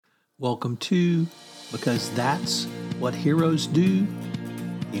Welcome to Because That's What Heroes Do,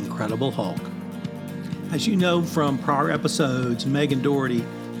 The Incredible Hulk. As you know from prior episodes, Megan Dougherty,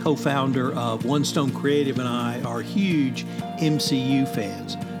 co-founder of One Stone Creative, and I are huge MCU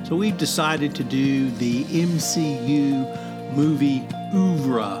fans. So we've decided to do the MCU movie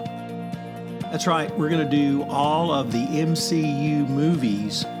oeuvre. That's right, we're going to do all of the MCU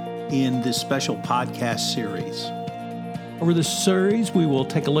movies in this special podcast series. Over this series, we will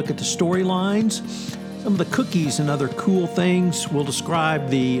take a look at the storylines, some of the cookies and other cool things. We'll describe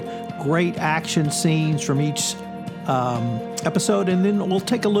the great action scenes from each episode, and then we'll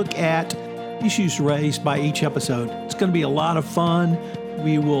take a look at issues raised by each episode. It's going to be a lot of fun.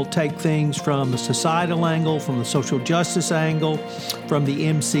 We will take things from the societal angle, from the social justice angle, from the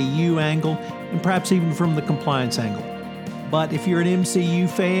MCU angle, and perhaps even from the compliance angle. But if you're an MCU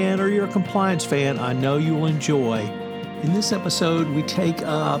fan or you're a compliance fan, I know you will enjoy. In this episode, we take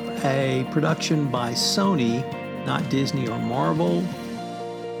up a production by Sony, not Disney or Marvel,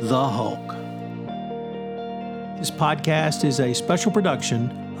 The Hulk. This podcast is a special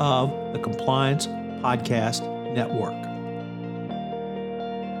production of the Compliance Podcast Network.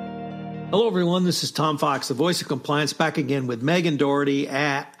 Hello, everyone. This is Tom Fox, the voice of compliance, back again with Megan Dougherty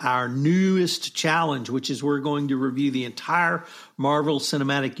at our newest challenge, which is we're going to review the entire Marvel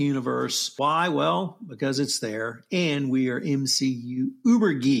Cinematic Universe. Why? Well, because it's there, and we are MCU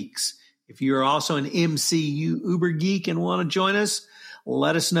uber geeks. If you're also an MCU uber geek and want to join us,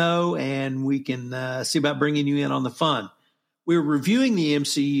 let us know, and we can see about bringing you in on the fun. We're reviewing the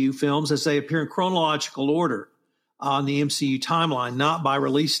MCU films as they appear in chronological order on the MCU timeline, not by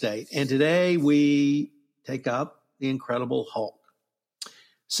release date. And today we take up The Incredible Hulk.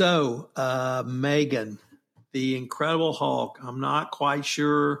 So, Megan, The Incredible Hulk, I'm not quite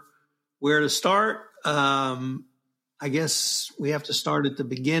sure where to start. I guess we have to start at the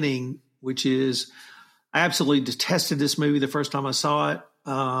beginning, which is I absolutely detested this movie the first time I saw it.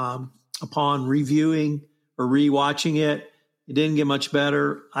 Upon reviewing or rewatching it, it didn't get much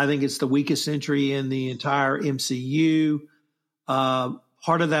better. I think it's the weakest entry in the entire MCU. Part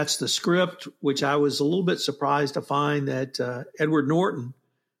of that's the script, which I was a little bit surprised to find that Edward Norton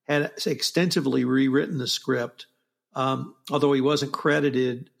had extensively rewritten the script, although he wasn't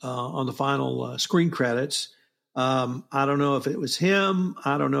credited on the final screen credits. I don't know if it was him.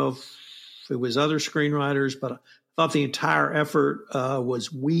 I don't know if it was other screenwriters, but I thought the entire effort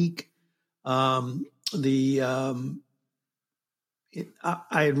was weak. I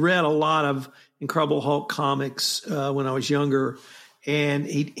had read a lot of Incredible Hulk comics when I was younger, and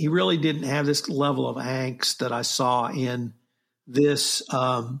he really didn't have this level of angst that I saw in this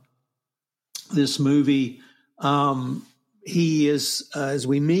this movie. He is, as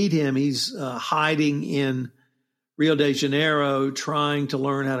we meet him, he's hiding in Rio de Janeiro, trying to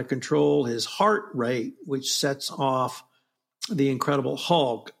learn how to control his heart rate, which sets off the Incredible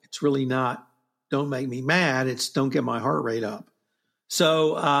Hulk. It's really not "Don't make me mad." It's "Don't get my heart rate up."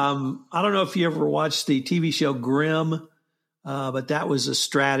 So I don't know if you ever watched the TV show Grimm, but that was a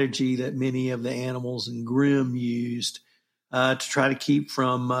strategy that many of the animals in Grimm used to try to keep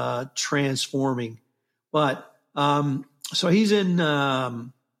from transforming. But so he's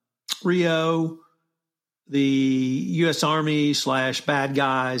in Rio. The U.S. Army / bad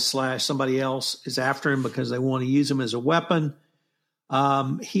guys / somebody else is after him because they want to use him as a weapon.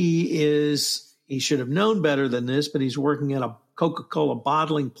 He should have known better than this, but he's working at a Coca-Cola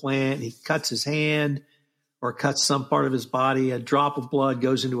bottling plant. He cuts his hand or cuts some part of his body. A drop of blood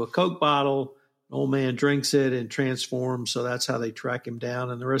goes into a Coke bottle. An old man drinks it and transforms. So that's how they track him down.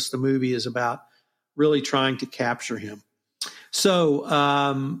 And the rest of the movie is about really trying to capture him. So,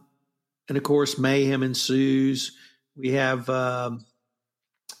 and of course, mayhem ensues. We have the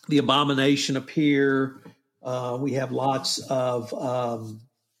Abomination appear. We have lots of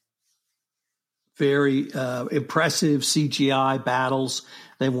very impressive CGI battles.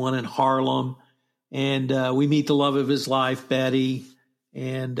 They won in Harlem. And we meet the love of his life, Betty.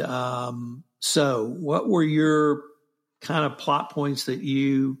 And so what were your kind of plot points that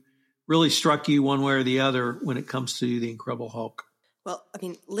you really struck you one way or the other when it comes to The Incredible Hulk? Well, I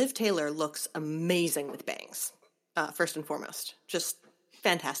mean, Liv Taylor looks amazing with bangs, first and foremost. Just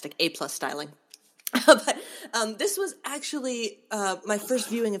fantastic, A-plus styling. But this was actually my first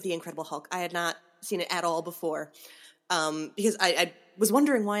viewing of The Incredible Hulk. I had not seen it at all before because I was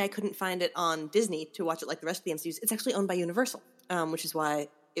wondering why I couldn't find it on Disney to watch it like the rest of the MCUs. It's actually owned by Universal, which is why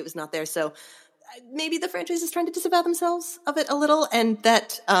it was not there. So maybe the franchise is trying to disavow themselves of it a little, and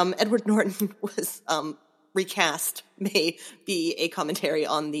that Edward Norton was recast may be a commentary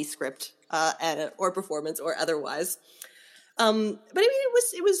on the script or performance or otherwise. But I mean,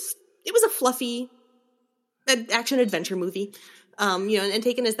 it was fluffy action adventure movie. And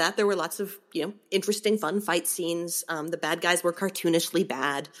taken as that, there were lots of, interesting, fun fight scenes. The bad guys were cartoonishly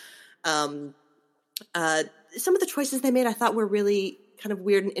bad. Some of the choices they made I thought were really kind of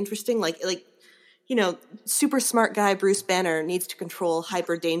weird and interesting. Like, super smart guy Bruce Banner needs to control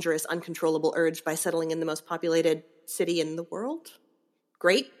hyper dangerous, uncontrollable urge by settling in the most populated city in the world.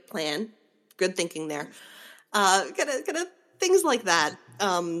 Great plan. Good thinking there. Kind of things like that.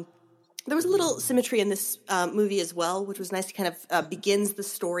 There was a little symmetry in this movie as well, which was nice. He kind of begins the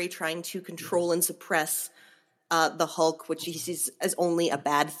story trying to control and suppress the Hulk, which he sees as only a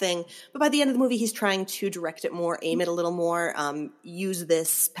bad thing. But by the end of the movie, he's trying to direct it more, aim it a little more, use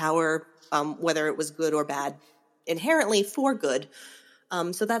this power, whether it was good or bad, inherently for good.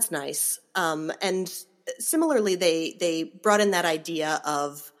 So that's nice. And similarly, they brought in that idea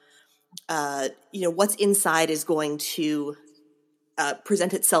of, what's inside is going to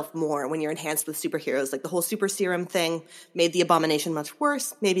present itself more when you're enhanced with superheroes. Like the whole super serum thing made the Abomination much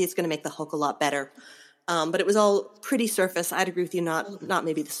worse. Maybe it's going to make the Hulk a lot better. But it was all pretty surface. I'd agree with you, not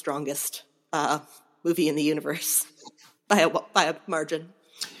maybe the strongest movie in the universe by a margin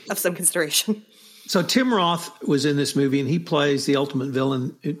of some consideration. So Tim Roth was in this movie, and he plays the ultimate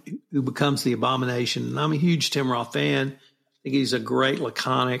villain who becomes the Abomination. And I'm a huge Tim Roth fan. I think he's a great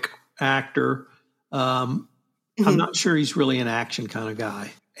laconic actor. I'm not sure he's really an action kind of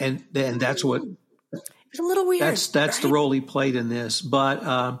guy, and that's what it's a little weird. That's right? The role he played in this.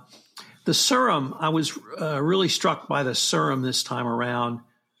 But the serum, I was really struck by the serum this time around,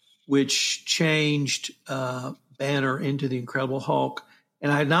 which changed Banner into the Incredible Hulk,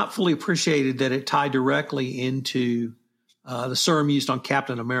 and I had not fully appreciated that it tied directly into the serum used on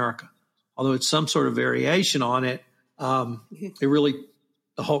Captain America. Although it's some sort of variation on it, the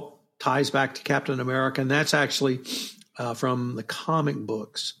Hulk ties back to Captain America, and that's actually from the comic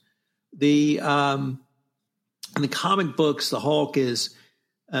books. In the comic books, the Hulk is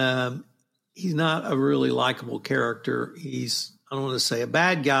he's not a really likable character. He's, I don't want to say a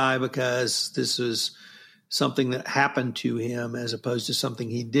bad guy because this is something that happened to him as opposed to something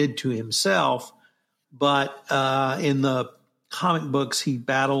he did to himself. But in the comic books, he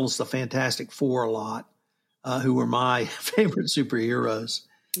battles the Fantastic Four a lot, who were my favorite superheroes.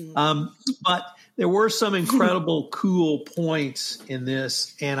 But there were some incredible cool points in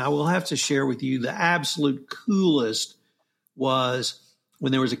this, and I will have to share with you the absolute coolest was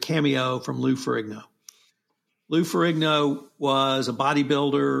when there was a cameo from Lou Ferrigno. Lou Ferrigno was a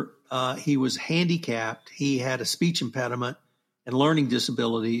bodybuilder. He was handicapped. He had a speech impediment and learning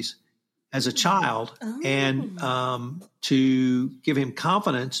disabilities as a child. Oh. And to give him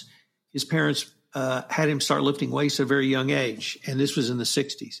confidence, his parents had him start lifting weights at a very young age, and this was in the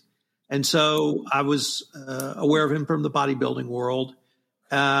 60s. And so I was aware of him from the bodybuilding world,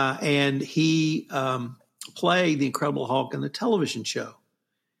 and he played the Incredible Hulk in the television show.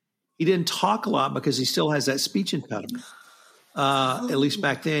 He didn't talk a lot because he still has that speech impediment, at least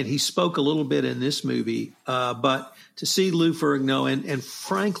back then. He spoke a little bit in this movie, but to see Lou Ferrigno, and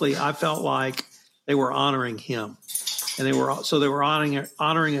frankly, I felt like they were honoring him. And they were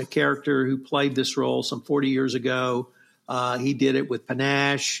honoring a character who played this role some 40 years ago. He did it with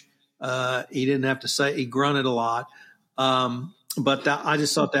panache. He didn't have to say, he grunted a lot. But I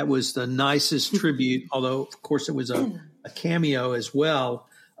just thought that was the nicest tribute, although, of course, it was a cameo as well.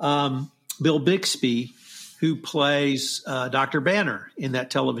 Bill Bixby, who plays Dr. Banner in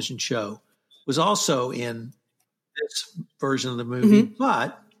that television show, was also in this version of the movie. Mm-hmm.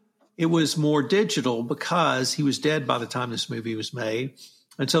 But it was more digital because he was dead by the time this movie was made.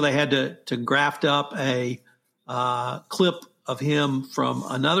 And so they had to graft up a clip of him from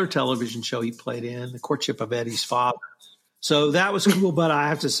another television show he played in, The Courtship of Eddie's Father. So that was cool, but I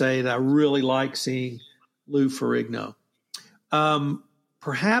have to say that I really like seeing Lou Ferrigno.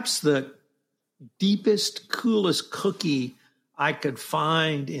 Perhaps the deepest, coolest cookie I could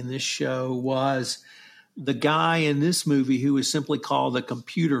find in this show was the guy in this movie who is simply called the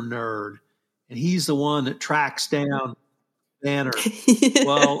computer nerd. And he's the one that tracks down Banner.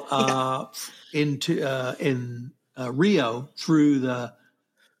 Well, in Rio through the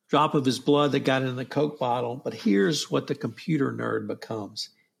drop of his blood that got in the Coke bottle. But here's what the computer nerd becomes.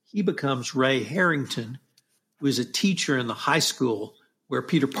 He becomes Ray Harrington, who is a teacher in the high school where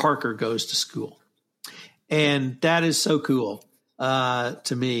Peter Parker goes to school. And that is so cool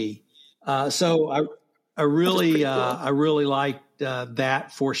to me. So I really liked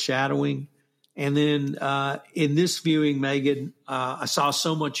that foreshadowing. And then in this viewing, Megan, I saw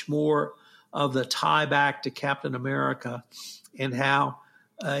so much more of the tie back to Captain America and how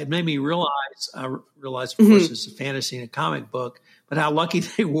it made me realize, of course, it's a fantasy and a comic book, but how lucky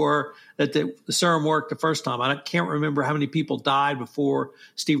they were that the serum worked the first time. I can't remember how many people died before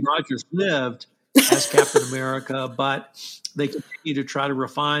Steve Rogers lived as Captain America, but they continued to try to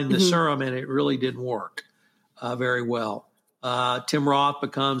refine the serum, and it really didn't work very well. Tim Roth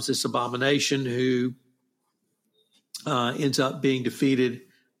becomes this abomination who ends up being defeated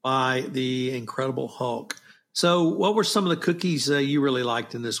by the Incredible Hulk. So what were some of the cookies you really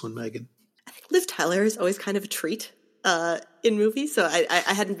liked in this one, Megan? I think Liv Tyler is always kind of a treat in movies. So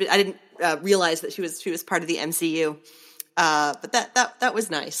I didn't realize that she was part of the MCU. But that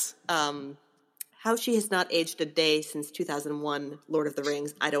was nice. How she has not aged a day since 2001 Lord of the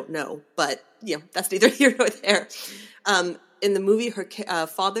Rings, I don't know. But, that's neither here nor there. In the movie, her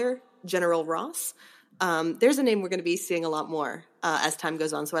father, General Ross, there's a name we're going to be seeing a lot more as time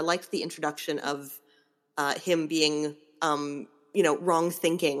goes on. So I liked the introduction of him being, wrong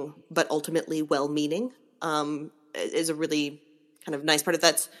thinking, but ultimately well-meaning, is a really kind of nice part of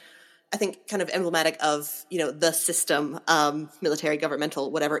that's, I think, kind of emblematic of, the system, military,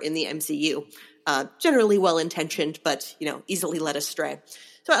 governmental, whatever, in the MCU. Generally well-intentioned, but, easily led astray.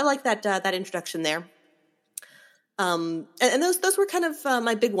 So I like that introduction there. And those were kind of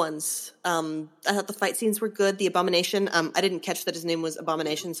my big ones. I thought the fight scenes were good. The Abomination, I didn't catch that his name was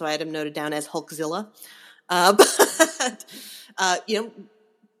Abomination, so I had him noted down as Hulkzilla. But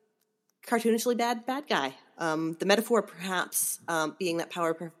cartoonishly bad guy. The metaphor, perhaps, being that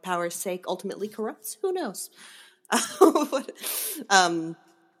power for power's sake ultimately corrupts. Who knows?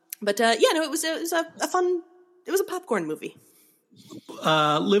 But it was a fun. It was a popcorn movie.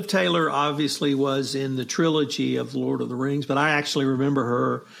 Liv Taylor obviously was in the trilogy of Lord of the Rings, but I actually remember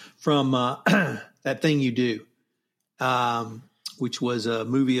her from That Thing You Do, which was a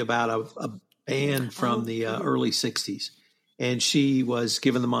movie about a band from the early 60s. And she was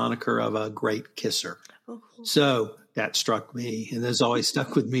given the moniker of a great kisser. So that struck me, and has always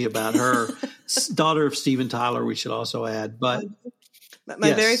stuck with me about her. Daughter of Steven Tyler, we should also add. But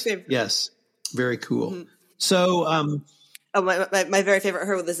very favorite. Yes, very cool. Mm-hmm. So my very favorite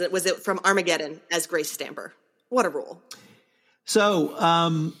her was it from Armageddon as Grace Stamper. What a role. So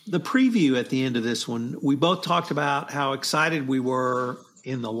the preview at the end of this one, we both talked about how excited we were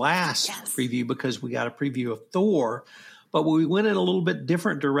in the last preview because we got a preview of Thor, but we went in a little bit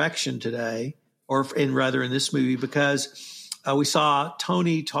different direction today, rather in this movie, because we saw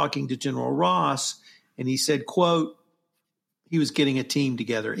Tony talking to General Ross, and he said, quote, he was getting a team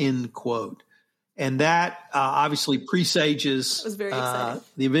together, end quote. And that obviously presages the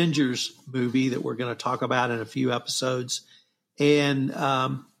Avengers movie that we're going to talk about in a few episodes. And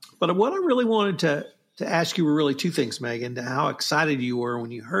but what I really wanted to ask you were really two things, Megan: how excited you were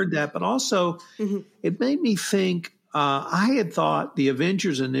when you heard that, but also it made me think. I had thought the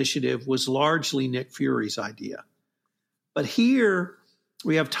Avengers initiative was largely Nick Fury's idea, but here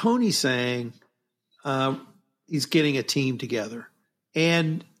we have Tony saying he's getting a team together,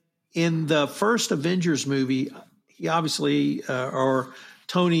 and in the first Avengers movie, he obviously,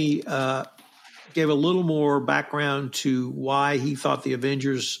 Tony gave a little more background to why he thought the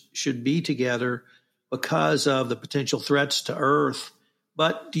Avengers should be together because of the potential threats to Earth.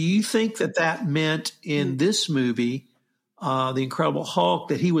 But do you think that meant in this movie, The Incredible Hulk,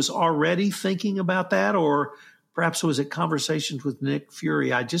 that he was already thinking about that? Or perhaps was it conversations with Nick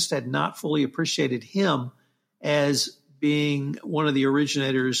Fury? I just had not fully appreciated him as being one of the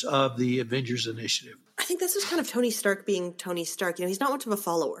originators of the Avengers initiative. I think this is kind of Tony Stark being Tony Stark. He's not much of a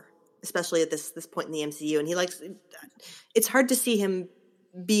follower, especially at this point in the MCU. And it's hard to see him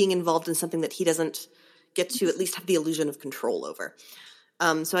being involved in something that he doesn't get to at least have the illusion of control over.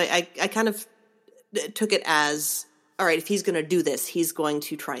 So I kind of took it as, all right, if he's going to do this, he's going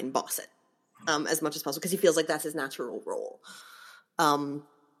to try and boss it as much as possible because he feels like that's his natural role.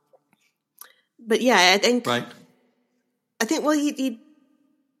 But yeah, I think... Right. I think, well,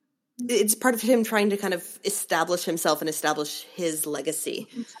 it's part of him trying to kind of establish himself and establish his legacy.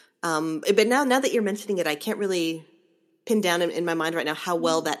 But now that you're mentioning it, I can't really pin down in my mind right now how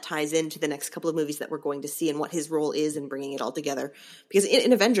well that ties into the next couple of movies that we're going to see and what his role is in bringing it all together. Because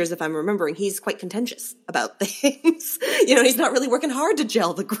in Avengers, if I'm remembering, he's quite contentious about things. He's not really working hard to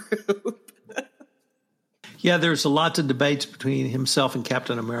gel the group. Yeah, there's a lot of debates between himself and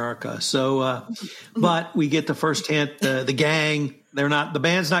Captain America. So, but we get the first hint, the gang, the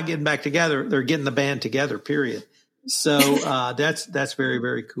band's not getting back together. They're getting the band together, period. So that's very,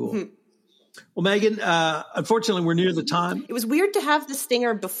 very cool. Well, Megan, unfortunately, we're near the time. It was weird to have the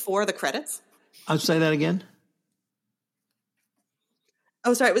stinger before the credits. I'll say that again.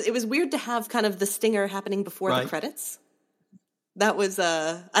 Oh, sorry. It was weird to have kind of the stinger happening before the credits. That was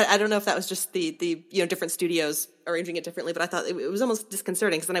I don't know if that was just the different studios arranging it differently, but I thought it was almost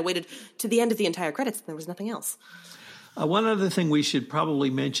disconcerting because then I waited to the end of the entire credits and there was nothing else. One other thing we should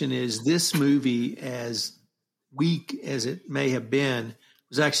probably mention is this movie, as weak as it may have been,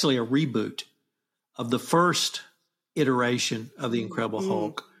 was actually a reboot of the first iteration of The Incredible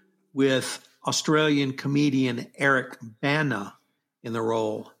Hulk, with Australian comedian Eric Bana in the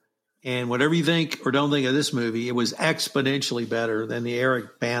role. And whatever you think or don't think of this movie, it was exponentially better than the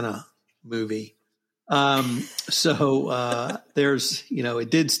Eric Bana movie. There's, it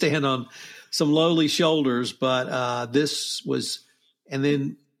did stand on some lowly shoulders, but this was, and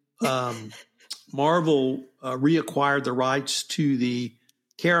then Marvel reacquired the rights to the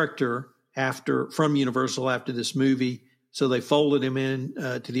character from Universal after this movie. So they folded him in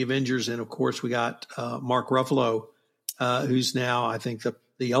to the Avengers. And of course we got Mark Ruffalo, who's now, I think,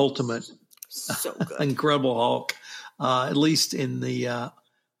 the ultimate so good. Incredible Hulk, at least in the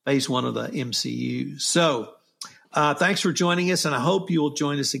phase one of the MCU. So thanks for joining us, and I hope you'll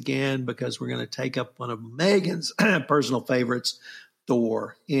join us again because we're going to take up one of Megan's personal favorites,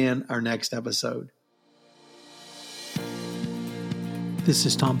 Thor, in our next episode. This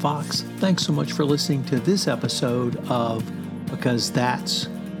is Tom Fox. Thanks so much for listening to this episode of Because That's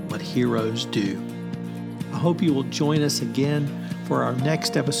What Heroes Do. I hope you will join us again for our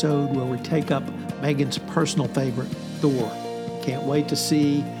next episode where we take up Megan's personal favorite, Thor. Can't wait to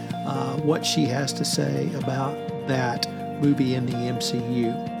see what she has to say about that movie in the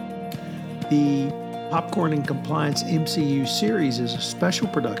MCU. The Popcorn and Compliance MCU series is a special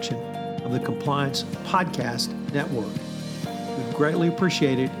production of the Compliance Podcast Network. We'd greatly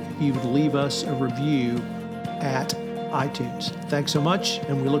appreciate it if you would leave us a review at iTunes. Thanks so much,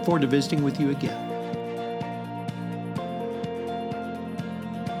 and we look forward to visiting with you again.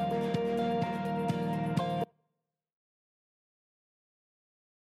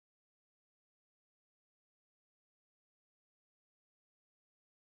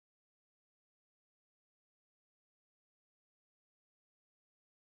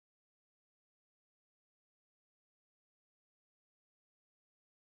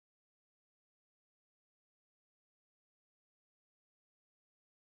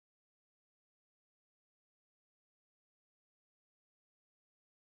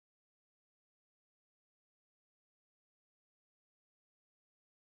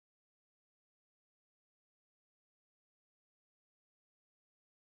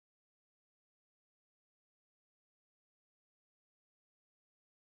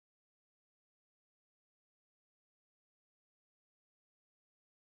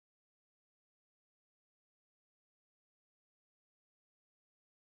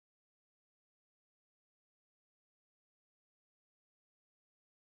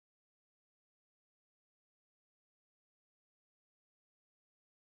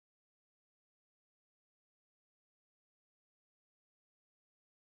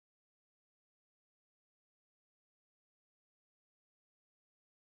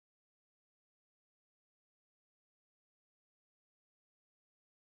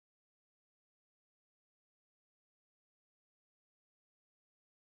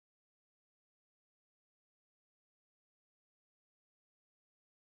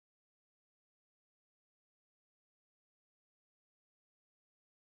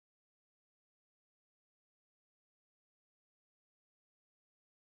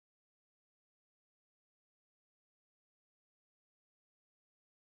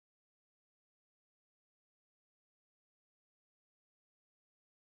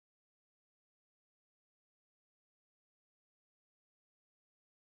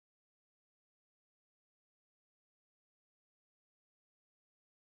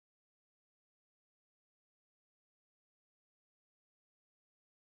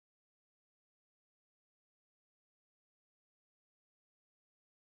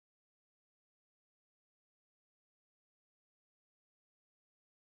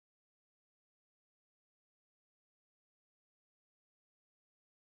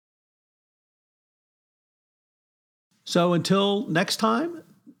 So until next time,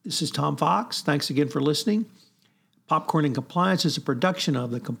 this is Tom Fox. Thanks again for listening. Popcorn and Compliance is a production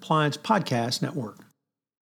of the Compliance Podcast Network.